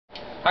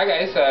Hi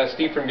guys,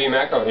 Steve from Beam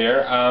Echo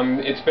here.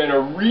 It's been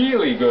a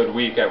really good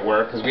week at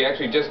work because we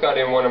actually just got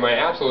in one of my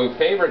absolute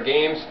favorite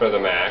games for the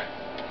Mac,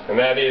 and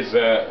that is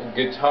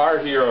Guitar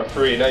Hero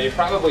 3. Now you've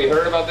probably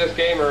heard about this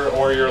game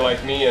or you're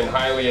like me and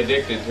highly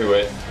addicted to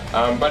it,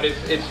 but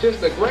it's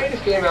just the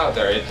greatest game out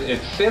there.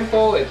 It's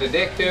simple, it's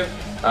addictive,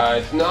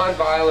 it's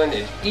non-violent,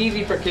 it's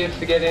easy for kids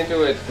to get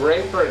into, it's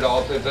great for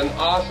adults, it's an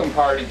awesome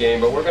party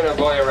game, but we're going to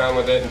play around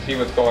with it and see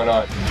what's going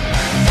on.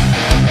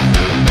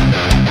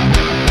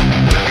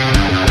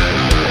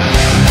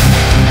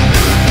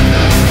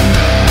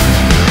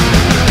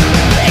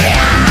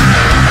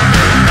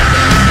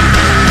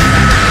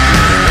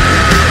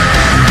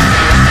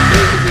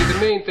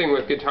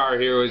 With Guitar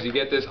Hero is you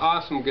get this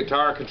awesome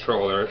guitar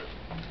controller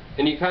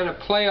and you kind of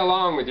play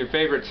along with your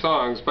favorite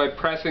songs by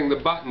pressing the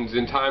buttons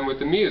in time with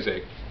the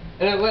music,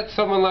 and it lets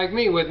someone like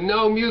me with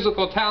no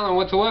musical talent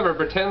whatsoever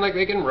pretend like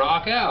they can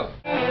rock out.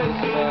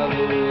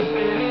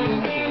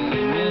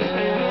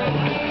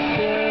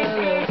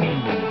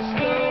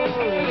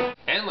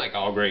 And like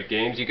all great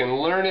games, you can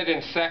learn it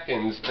in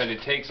seconds, but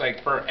it takes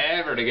like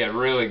forever to get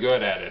really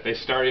good at it. They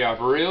start you off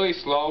really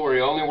slow where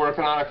you're only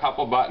working on a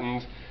couple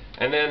buttons.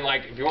 And then,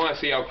 like, if you want to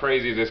see how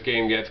crazy this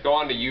game gets, go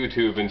onto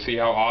YouTube and see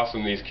how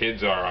awesome these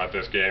kids are at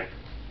this game.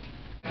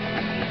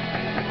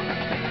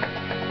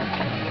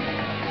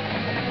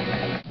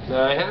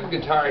 Now, I have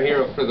Guitar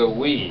Hero for the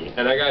Wii,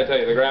 and I gotta tell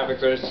you, the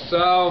graphics are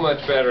so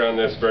much better on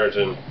this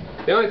version.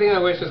 The only thing I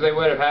wish is they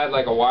would have had,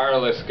 like, a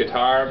wireless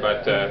guitar,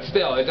 but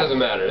still, it doesn't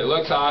matter. It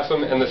looks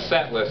awesome, and the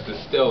set list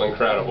is still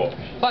incredible.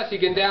 Plus, you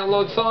can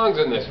download songs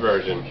in this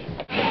version.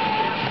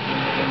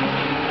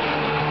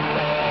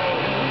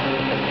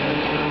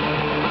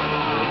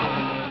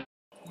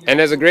 And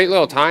as a great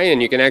little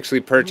tie-in, you can actually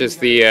purchase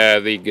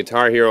the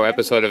Guitar Hero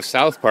episode of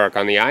South Park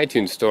on the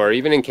iTunes Store,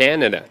 even in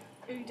Canada.